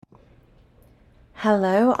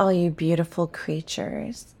Hello, all you beautiful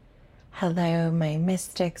creatures. Hello, my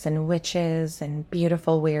mystics and witches and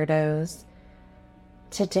beautiful weirdos.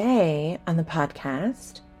 Today on the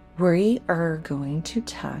podcast, we are going to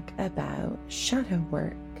talk about shadow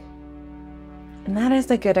work. And that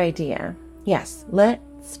is a good idea. Yes,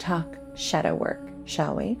 let's talk shadow work,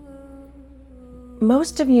 shall we?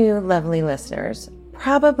 Most of you lovely listeners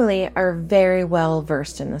probably are very well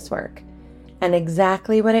versed in this work and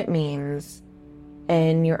exactly what it means,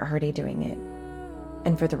 and you're already doing it.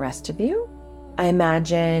 And for the rest of you, I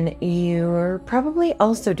imagine you're probably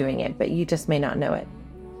also doing it, but you just may not know it.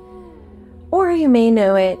 Or you may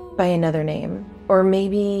know it by another name, or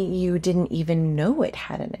maybe you didn't even know it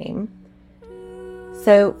had a name.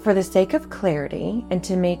 So for the sake of clarity and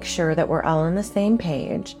to make sure that we're all on the same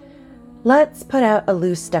page, let's put out a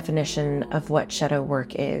loose definition of what shadow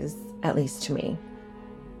work is, at least to me.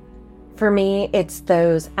 For me, it's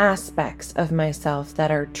those aspects of myself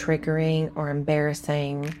that are triggering or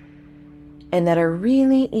embarrassing and that are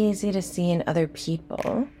really easy to see in other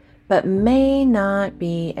people, but may not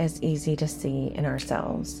be as easy to see in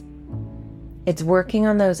ourselves. It's working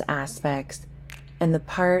on those aspects and the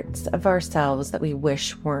parts of ourselves that we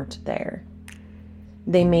wish weren't there.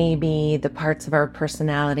 They may be the parts of our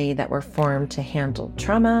personality that were formed to handle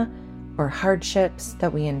trauma or hardships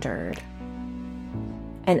that we endured.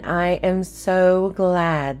 And I am so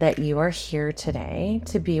glad that you are here today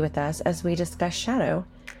to be with us as we discuss shadow.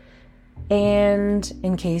 And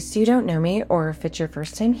in case you don't know me, or if it's your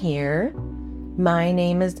first time here, my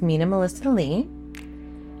name is Mina Melissa Lee,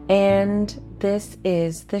 and this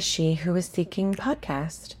is the She Who Is Seeking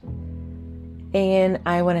podcast. And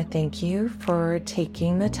I want to thank you for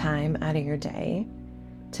taking the time out of your day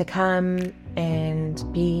to come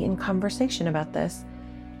and be in conversation about this.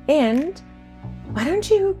 And why don't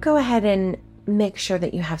you go ahead and make sure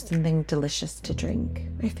that you have something delicious to drink?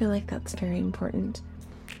 I feel like that's very important.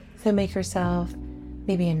 So make yourself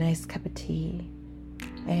maybe a nice cup of tea,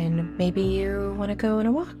 and maybe you want to go on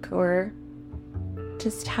a walk, or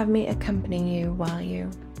just have me accompany you while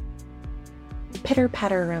you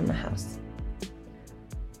pitter-patter around the house.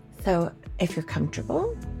 So if you're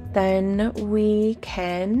comfortable, then we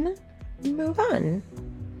can move on.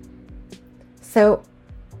 So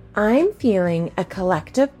I'm feeling a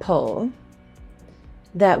collective pull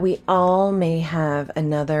that we all may have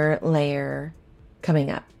another layer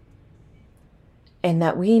coming up, and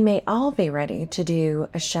that we may all be ready to do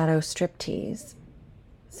a shadow striptease.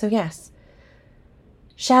 So yes,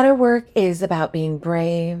 shadow work is about being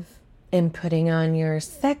brave and putting on your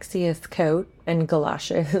sexiest coat and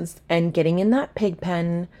galoshes and getting in that pig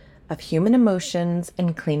pen of human emotions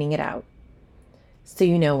and cleaning it out so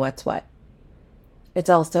you know what's what. It's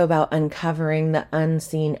also about uncovering the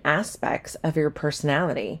unseen aspects of your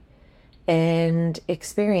personality and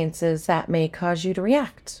experiences that may cause you to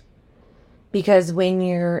react. Because when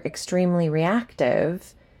you're extremely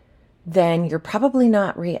reactive, then you're probably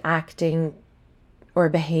not reacting or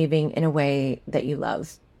behaving in a way that you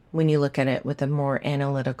love when you look at it with a more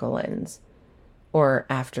analytical lens or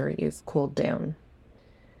after you've cooled down.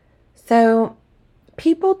 So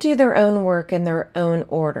people do their own work in their own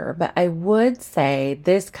order, but I would say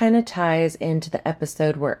this kind of ties into the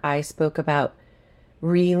episode where I spoke about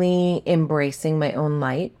really embracing my own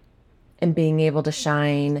light and being able to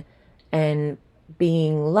shine and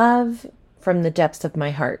being love from the depths of my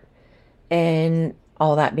heart, and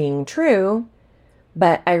all that being true,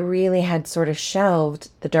 but I really had sort of shelved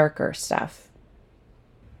the darker stuff.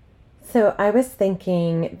 So I was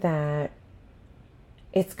thinking that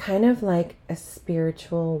it's kind of like a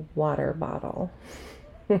spiritual water bottle,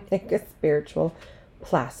 like a spiritual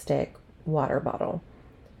plastic water bottle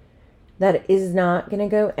that is not going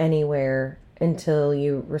to go anywhere until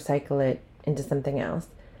you recycle it into something else.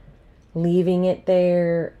 Leaving it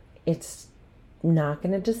there, it's not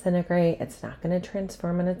going to disintegrate. It's not going to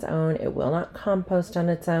transform on its own. It will not compost on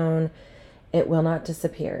its own. It will not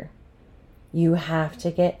disappear. You have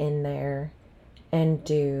to get in there and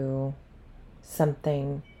do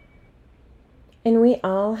something. And we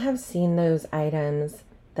all have seen those items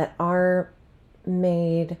that are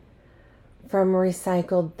made from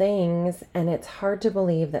recycled things, and it's hard to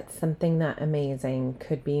believe that something that amazing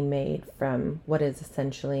could be made from what is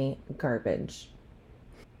essentially garbage.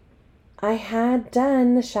 I had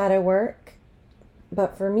done the shadow work,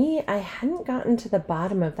 but for me, I hadn't gotten to the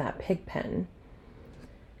bottom of that pig pen.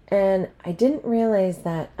 And I didn't realize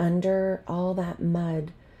that under all that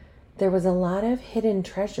mud, there was a lot of hidden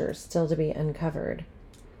treasures still to be uncovered.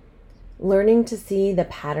 Learning to see the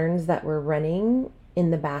patterns that were running in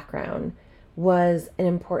the background was an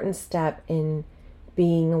important step in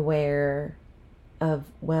being aware of,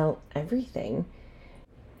 well, everything.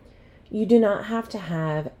 You do not have to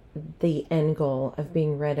have the end goal of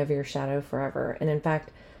being rid of your shadow forever. And in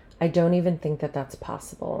fact, I don't even think that that's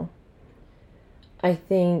possible. I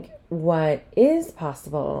think what is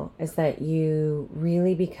possible is that you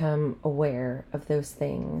really become aware of those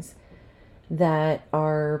things that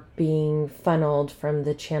are being funneled from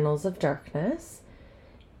the channels of darkness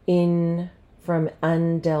in from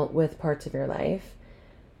undealt with parts of your life,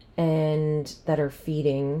 and that are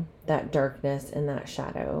feeding that darkness and that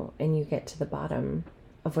shadow, and you get to the bottom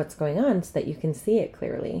of what's going on so that you can see it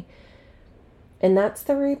clearly. And that's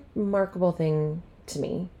the remarkable thing to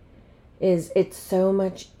me, is it's so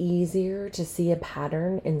much easier to see a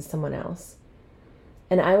pattern in someone else.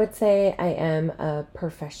 And I would say I am a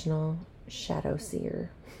professional shadow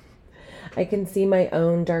seer. I can see my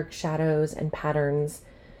own dark shadows and patterns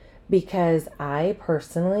because I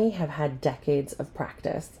personally have had decades of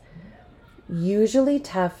practice. Usually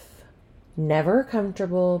tough, never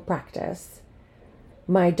comfortable practice.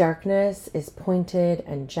 My darkness is pointed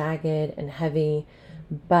and jagged and heavy,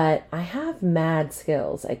 but I have mad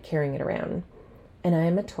skills at carrying it around. And I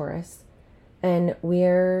am a Taurus, and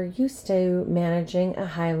we're used to managing a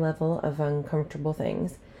high level of uncomfortable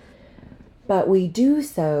things. But we do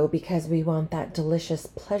so because we want that delicious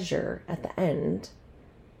pleasure at the end.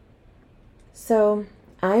 So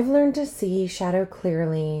I've learned to see shadow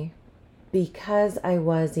clearly because I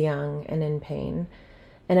was young and in pain,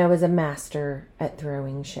 and I was a master at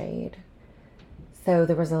throwing shade. So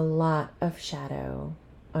there was a lot of shadow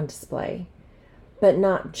on display, but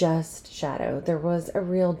not just shadow. There was a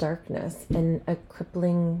real darkness and a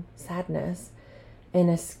crippling sadness and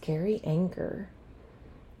a scary anger.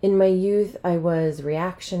 In my youth, I was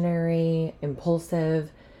reactionary,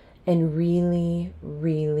 impulsive, and really,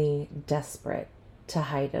 really desperate to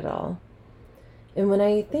hide it all. And when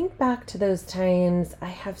I think back to those times, I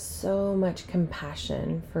have so much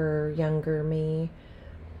compassion for younger me.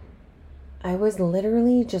 I was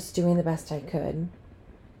literally just doing the best I could.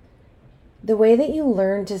 The way that you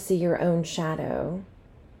learn to see your own shadow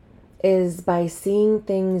is by seeing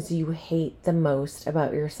things you hate the most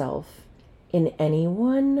about yourself in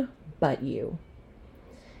anyone but you.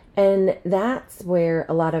 And that's where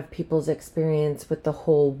a lot of people's experience with the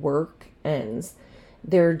whole work ends.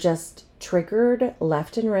 They're just triggered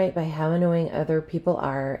left and right by how annoying other people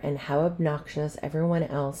are and how obnoxious everyone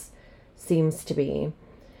else seems to be.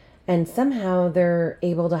 And somehow they're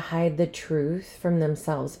able to hide the truth from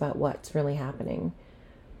themselves about what's really happening.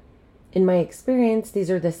 In my experience,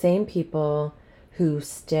 these are the same people who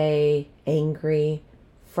stay angry,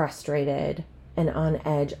 frustrated, and on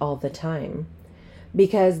edge all the time,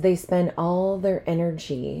 because they spend all their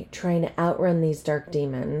energy trying to outrun these dark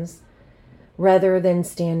demons rather than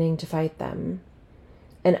standing to fight them.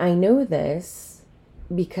 And I know this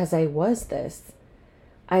because I was this.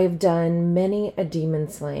 I've done many a demon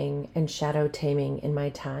slaying and shadow taming in my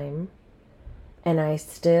time, and I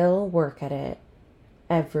still work at it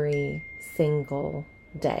every single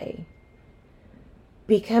day.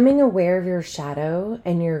 Becoming aware of your shadow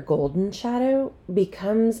and your golden shadow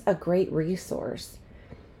becomes a great resource.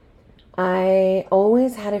 I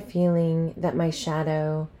always had a feeling that my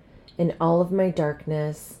shadow and all of my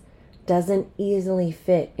darkness doesn't easily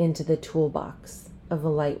fit into the toolbox of a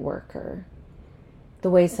light worker the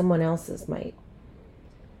way someone else's might.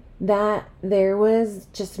 That there was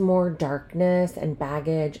just more darkness and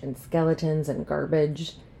baggage and skeletons and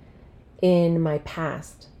garbage in my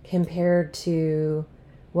past compared to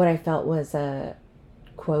what I felt was a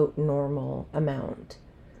quote normal amount.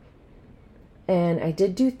 And I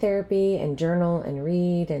did do therapy and journal and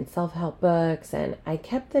read and self-help books, and I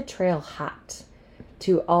kept the trail hot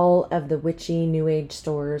to all of the witchy new age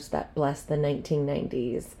stores that blessed the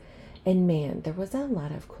 1990s. And man, there was a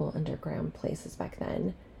lot of cool underground places back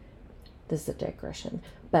then. This is a digression.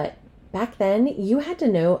 But back then, you had to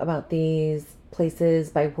know about these places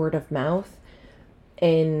by word of mouth,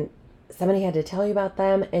 and somebody had to tell you about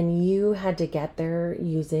them, and you had to get there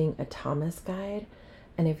using a Thomas guide.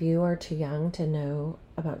 And if you are too young to know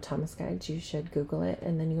about Thomas guides, you should Google it,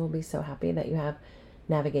 and then you will be so happy that you have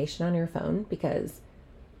navigation on your phone, because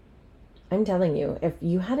I'm telling you, if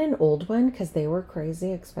you had an old one, because they were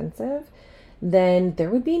crazy expensive, then there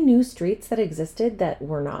would be new streets that existed that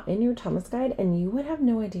were not in your Thomas guide, and you would have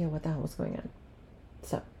no idea what the hell was going on.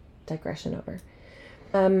 So, digression over.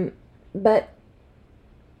 But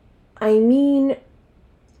I mean,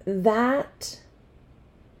 that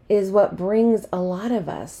is what brings a lot of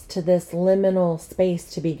us to this liminal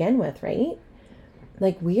space to begin with, right?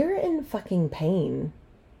 Like, we're in fucking pain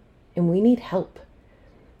and we need help,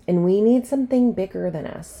 and we need something bigger than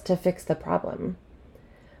us to fix the problem.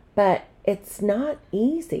 But it's not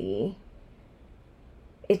easy.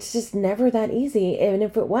 It's just never that easy. And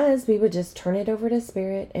if it was, we would just turn it over to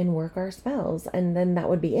spirit and work our spells, and then that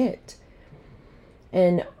would be it.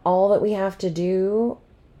 And all that we have to do,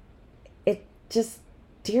 it just,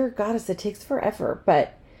 dear goddess, it takes forever.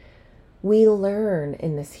 But we learn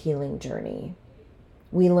in this healing journey.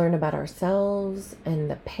 We learn about ourselves and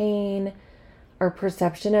the pain, our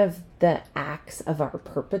perception of the acts of our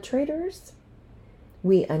perpetrators.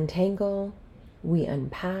 We untangle, we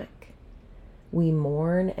unpack, we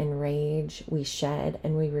mourn and rage, we shed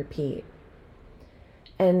and we repeat.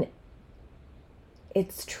 And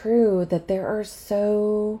it's true that there are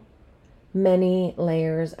so many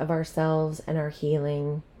layers of ourselves and our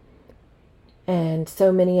healing. And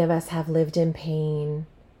so many of us have lived in pain,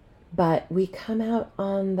 but we come out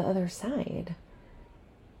on the other side.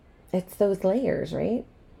 It's those layers, right?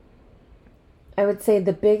 I would say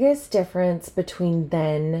the biggest difference between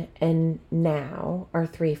then and now are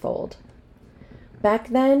threefold. Back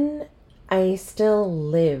then, I still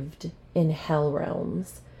lived in hell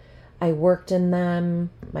realms. I worked in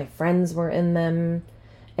them, my friends were in them,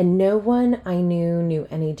 and no one I knew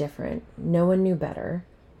any different. No one knew better.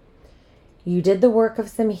 You did the work of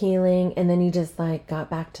some healing, and then you just got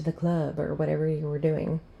back to the club or whatever you were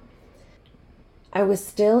doing. I was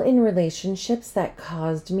still in relationships that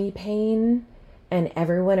caused me pain, and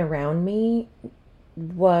everyone around me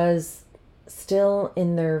was still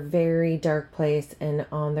in their very dark place and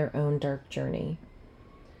on their own dark journey.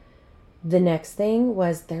 The next thing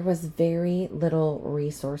was there was very little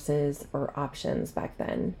resources or options back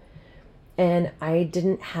then. And I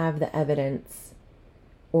didn't have the evidence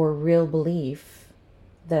or real belief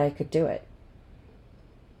that I could do it,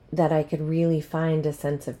 that I could really find a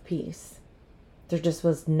sense of peace. There just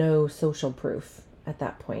was no social proof at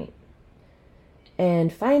that point.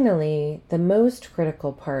 And finally, the most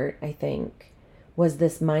critical part, I think, was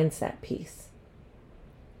this mindset piece.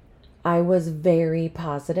 I was very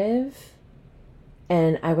positive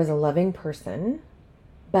and I was a loving person,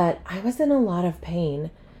 but I was in a lot of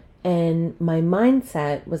pain. And my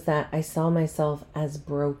mindset was that I saw myself as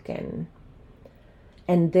broken.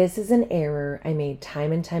 And this is an error I made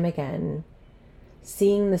time and time again,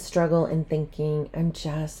 seeing the struggle and thinking, I'm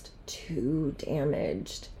just too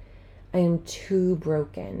damaged. I am too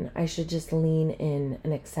broken. I should just lean in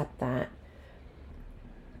and accept that.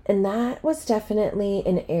 And that was definitely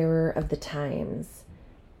an error of the times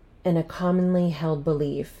and a commonly held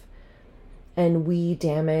belief. And we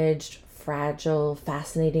damaged, fragile,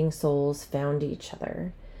 fascinating souls found each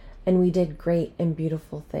other. And we did great and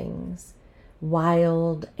beautiful things,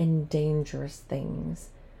 wild and dangerous things.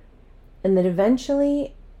 And that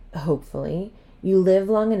eventually, hopefully, you live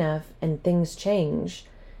long enough and things change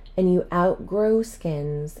and you outgrow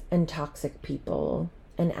skins and toxic people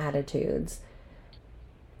and attitudes.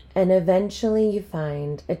 And eventually you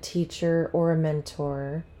find a teacher or a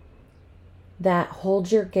mentor that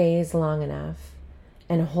holds your gaze long enough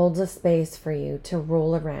and holds a space for you to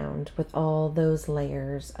roll around with all those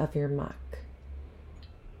layers of your muck.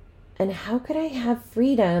 And how could I have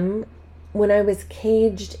freedom when I was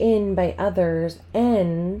caged in by others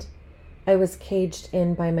and I was caged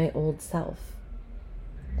in by my old self?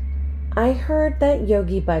 I heard that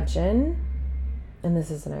Yogi Bhajan, and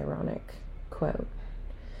this is an ironic quote,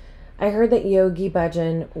 I heard that Yogi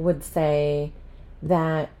Bhajan would say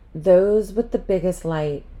that those with the biggest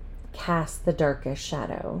light cast the darkest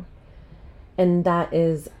shadow. And that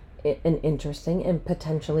is an interesting and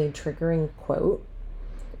potentially triggering quote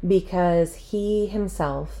because he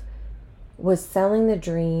himself was selling the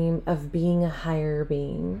dream of being a higher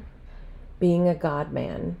being, being a God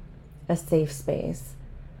man, a safe space,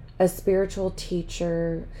 a spiritual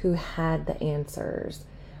teacher who had the answers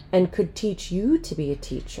and could teach you to be a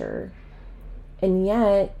teacher. And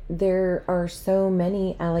yet there are so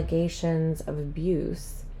many allegations of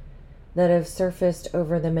abuse that have surfaced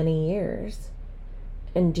over the many years.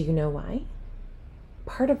 And do you know why?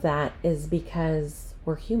 Part of that is because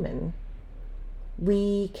we're human.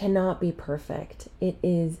 We cannot be perfect. It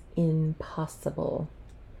is impossible.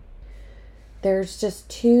 There's just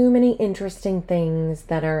too many interesting things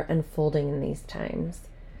that are unfolding in these times.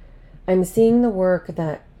 I'm seeing the work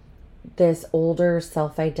that this older,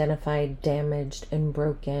 self-identified, damaged, and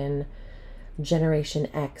broken Generation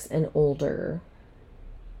X and older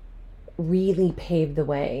really paved the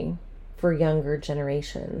way for younger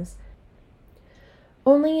generations.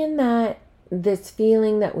 Only in that this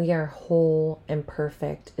feeling that we are whole and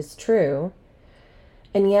perfect is true,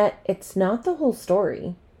 and yet it's not the whole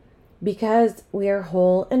story. Because we are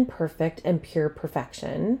whole and perfect and pure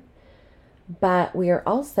perfection, but we are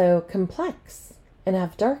also complex and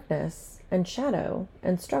have darkness and shadow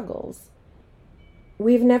and struggles.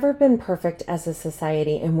 We've never been perfect as a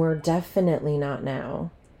society, and we're definitely not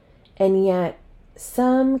now. And yet,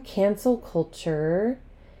 some cancel culture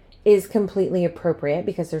is completely appropriate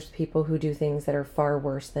because there's people who do things that are far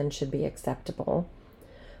worse than should be acceptable.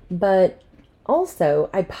 But also,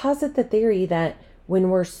 I posit the theory that when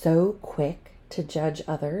we're so quick to judge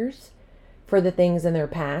others for the things in their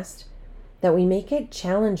past, that we make it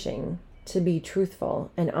challenging to be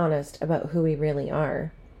truthful and honest about who we really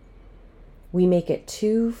are. We make it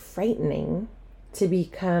too frightening to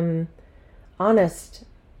become honest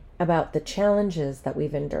about the challenges that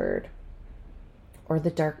we've endured or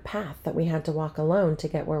the dark path that we had to walk alone to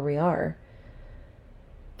get where we are.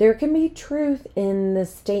 There can be truth in the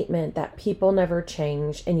statement that people never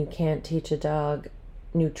change and you can't teach a dog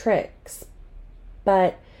new tricks,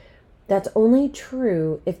 but that's only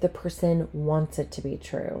true if the person wants it to be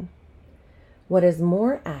true. What is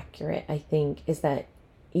more accurate, I think, is that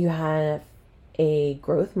you have a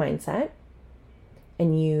growth mindset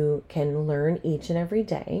and you can learn each and every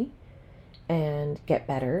day and get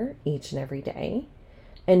better each and every day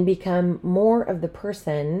and become more of the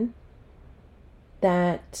person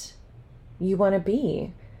that you want to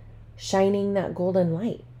be, shining that golden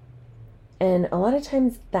light. And a lot of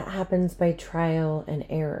times that happens by trial and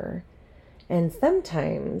error. And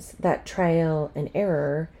sometimes that trial and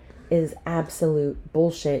error is absolute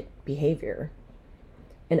bullshit behavior.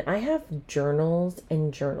 And I have journals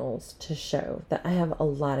and journals to show that I have a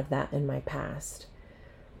lot of that in my past.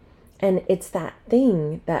 And it's that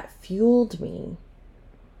thing that fueled me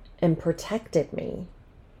and protected me.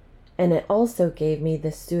 And it also gave me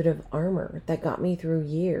the suit of armor that got me through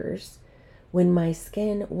years when my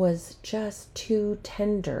skin was just too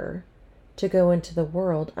tender to go into the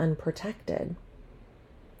world unprotected.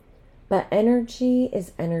 But energy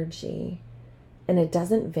is energy, and it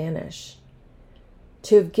doesn't vanish.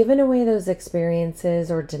 To have given away those experiences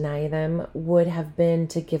or deny them would have been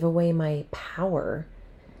to give away my power,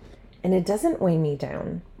 and it doesn't weigh me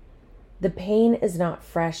down. The pain is not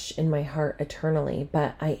fresh in my heart eternally,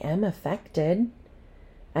 but I am affected.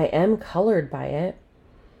 I am colored by it.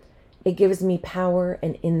 It gives me power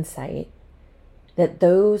and insight that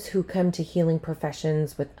those who come to healing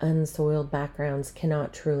professions with unsoiled backgrounds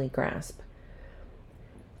cannot truly grasp.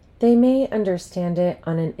 They may understand it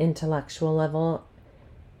on an intellectual level.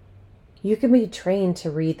 You can be trained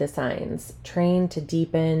to read the signs, trained to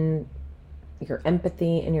deepen your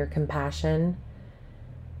empathy and your compassion.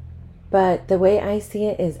 But the way I see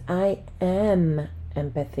it is I am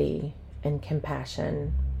empathy and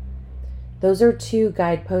compassion. Those are two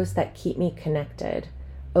guideposts that keep me connected,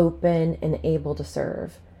 open, and able to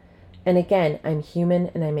serve. And again, I'm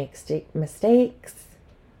human and I make mistakes.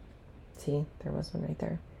 See, there was one right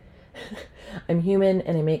there. I'm human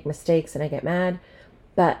and I make mistakes and I get mad,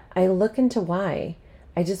 but I look into why.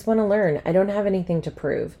 I just want to learn. I don't have anything to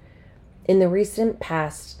prove. In the recent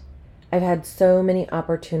past, I've had so many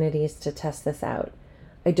opportunities to test this out.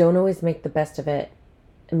 I don't always make the best of it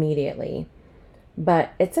immediately,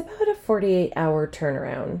 but it's about a 48-hour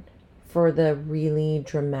turnaround for the really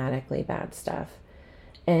dramatically bad stuff.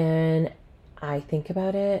 And I think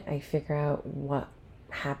about it, I figure out what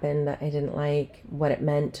happened that I didn't like, what it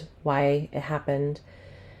meant, why it happened.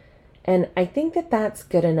 And I think that that's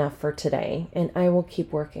good enough for today, and I will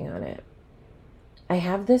keep working on it. I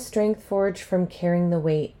have this strength forged from carrying the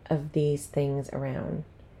weight of these things around.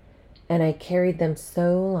 And I carried them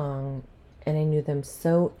so long, and I knew them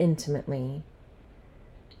so intimately.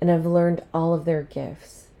 And I've learned all of their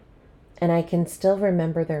gifts. And I can still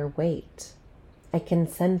remember their weight. I can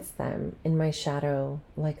sense them in my shadow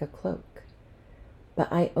like a cloak. But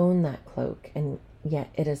I own that cloak, and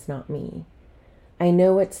yet it is not me. I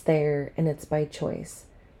know it's there, and it's by choice.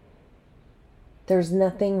 There's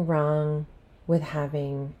nothing wrong with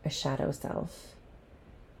having a shadow self.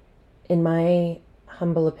 In my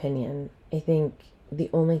humble opinion, I think the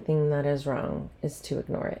only thing that is wrong is to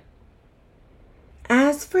ignore it.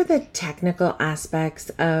 As for the technical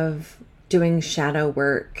aspects of doing shadow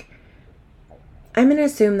work, I'm going to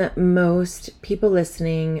assume that most people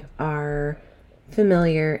listening are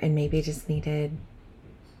familiar and maybe just needed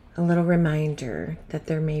a little reminder that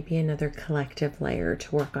there may be another collective layer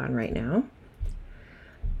to work on right now.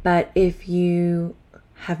 But if you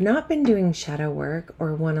have not been doing shadow work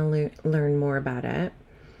or want to learn more about it,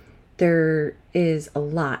 there is a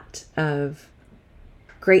lot of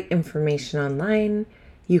great information online.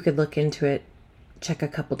 You could look into it, check a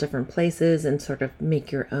couple different places, and sort of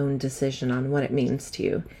make your own decision on what it means to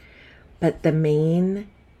you. But the main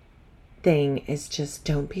thing is just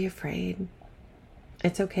don't be afraid.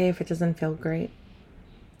 It's okay if it doesn't feel great.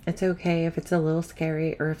 It's okay if it's a little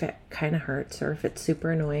scary or if it kind of hurts or if it's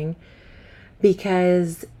super annoying,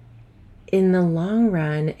 because in the long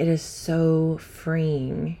run, it is so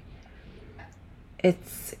freeing.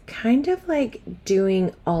 It's kind of like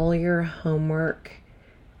doing all your homework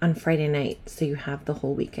on Friday night so you have the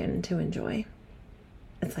whole weekend to enjoy.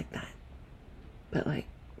 It's like that, but like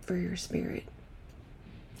for your spirit.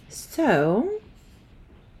 So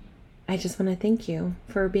I just want to thank you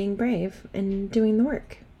for being brave and doing the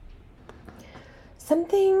work.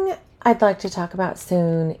 Something I'd like to talk about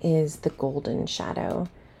soon is the golden shadow,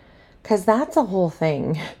 because that's a whole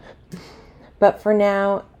thing. But for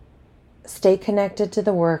now, stay connected to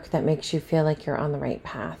the work that makes you feel like you're on the right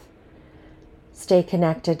path. Stay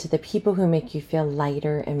connected to the people who make you feel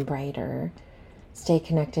lighter and brighter. Stay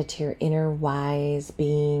connected to your inner wise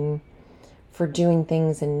being for doing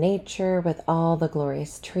things in nature with all the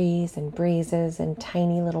glorious trees and breezes and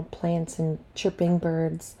tiny little plants and chirping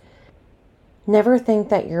birds. Never think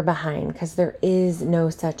that you're behind, because there is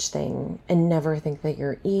no such thing. And never think that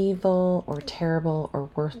you're evil or terrible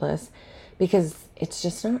or worthless, because it's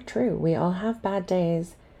just not true. We all have bad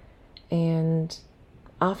days, and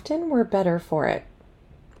often we're better for it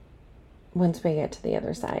once we get to the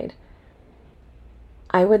other side.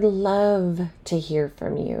 I would love to hear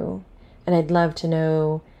from you, and I'd love to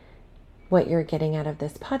know what you're getting out of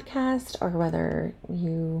this podcast, or whether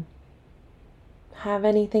you have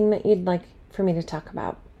anything that you'd like for me to talk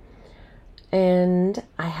about. And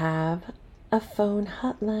I have a phone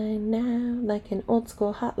hotline now, like an old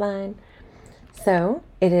school hotline. So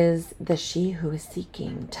it is the She Who Is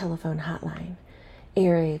Seeking telephone hotline,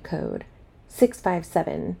 area code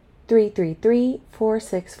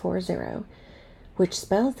 657-333-4640, which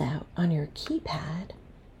spells out on your keypad,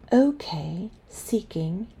 OK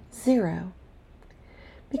Seeking 0.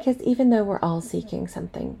 Because even though we're all seeking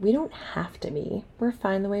something, we don't have to be. We're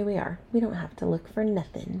fine the way we are. We don't have to look for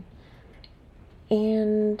nothing.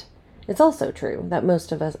 And it's also true that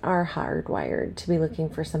most of us are hardwired to be looking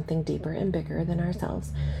for something deeper and bigger than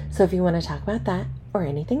ourselves. So if you want to talk about that or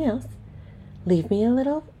anything else, leave me a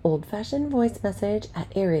little old-fashioned voice message at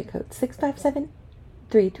area code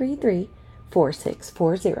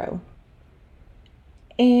 657-333-4640.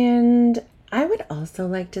 And I would also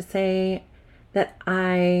like to say that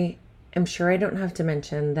I am sure I don't have to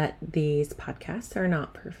mention that these podcasts are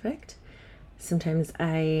not perfect. Sometimes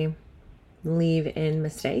I leave in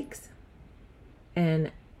mistakes, and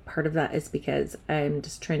part of that is because I'm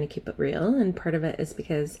just trying to keep it real, and part of it is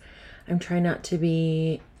because I'm trying not to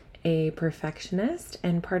be a perfectionist,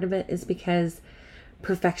 and part of it is because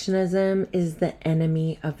perfectionism is the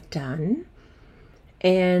enemy of done.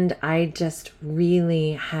 And I just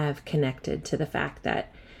really have connected to the fact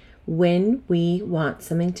that when we want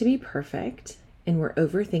something to be perfect and we're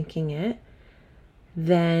overthinking it,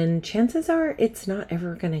 then chances are it's not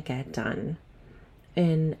ever going to get done.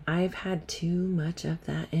 And I've had too much of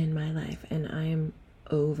that in my life, and I'm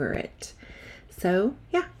over it. So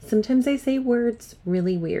yeah, sometimes I say words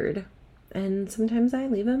really weird, and sometimes I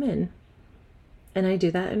leave them in. And I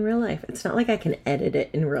do that in real life. It's not like I can edit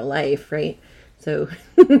it in real life, right? So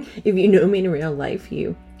if you know me in real life,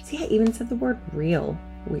 you see I even said the word real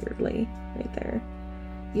weirdly right there.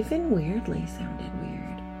 Even weirdly sounded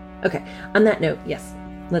weird. Okay, on that note, yes,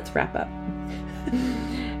 let's wrap up.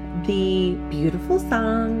 The beautiful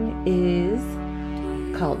song is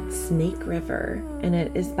called Snake River, and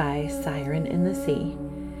it is by Siren in the Sea.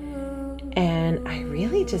 And I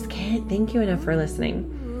really just can't thank you enough for listening.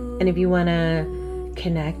 And if you want to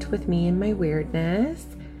connect with me and my weirdness,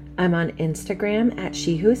 I'm on Instagram at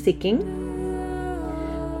She Who Is Seeking.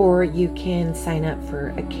 Or you can sign up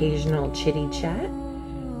for occasional chitty chat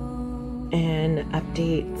and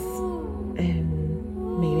updates,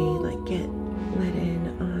 and maybe like get let in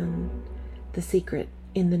on the secret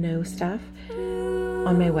in the know stuff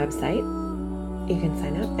on my website. You can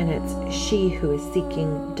sign up, and it's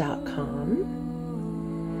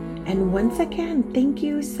shewhoisseeking.com. And once again, thank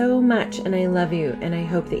you so much, and I love you, and I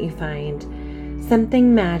hope that you find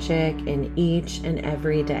something magic in each and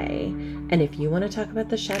every day. And if you want to talk about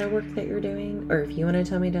the shadow work that you're doing, or if you want to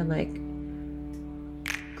tell me to like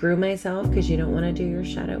screw myself because you don't want to do your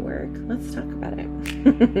shadow work, let's talk about it.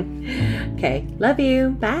 Okay, love you.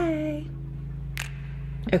 Bye.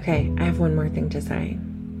 Okay, I have one more thing to say.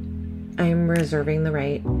 I'm reserving the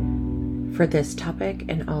right for this topic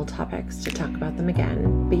and all topics to talk about them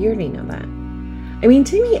again, but you already know that. I mean,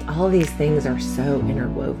 to me, all these things are so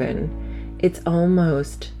interwoven. It's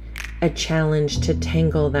almost a challenge to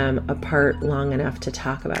tangle them apart long enough to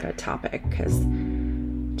talk about a topic, because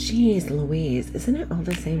geez Louise, isn't it all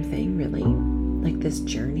the same thing really? Like this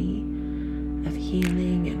journey of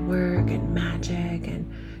healing and work and magic and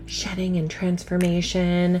shedding and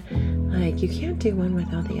transformation. Like, you can't do one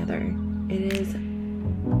without the other. It's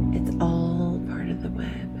all part of the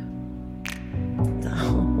web. It's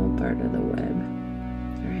all part of the web.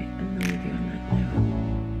 All right, I'm gonna leave you on that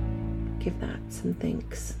note. Give that some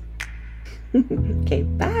thanks. Okay,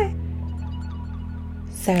 bye.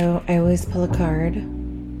 So I always pull a card,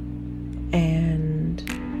 and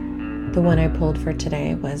the one I pulled for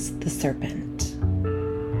today was the Serpent.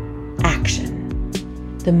 Action.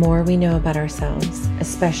 The more we know about ourselves,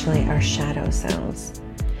 especially our shadow selves,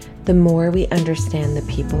 the more we understand the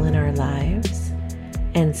people in our lives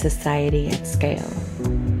and society at scale.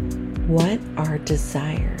 What are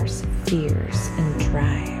desires, fears, and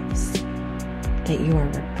drives that you are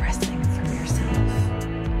repressing from yourself?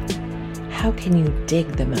 How can you dig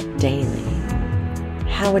them up daily?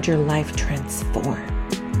 How would your life transform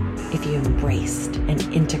if you embraced and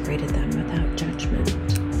integrated them without judgment?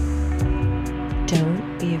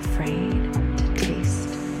 Don't be afraid to taste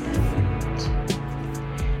the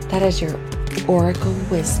fruit. That is your Oracle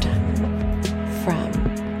Wisdom from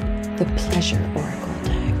the Pleasure Oracle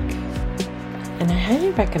deck. And I highly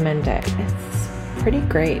recommend it. It's pretty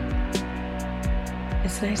great.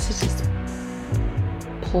 It's nice to just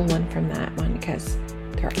pull one from that one because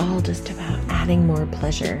they're all just about adding more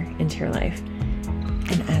pleasure into your life.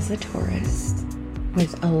 And as a Taurus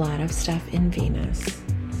with a lot of stuff in Venus,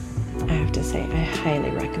 I have to say I highly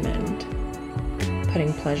recommend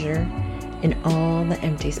putting pleasure in all the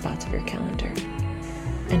empty spots of your calendar.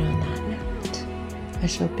 And on that note, I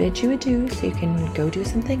shall bid you adieu so you can go do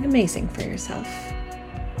something amazing for yourself.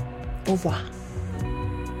 Au revoir.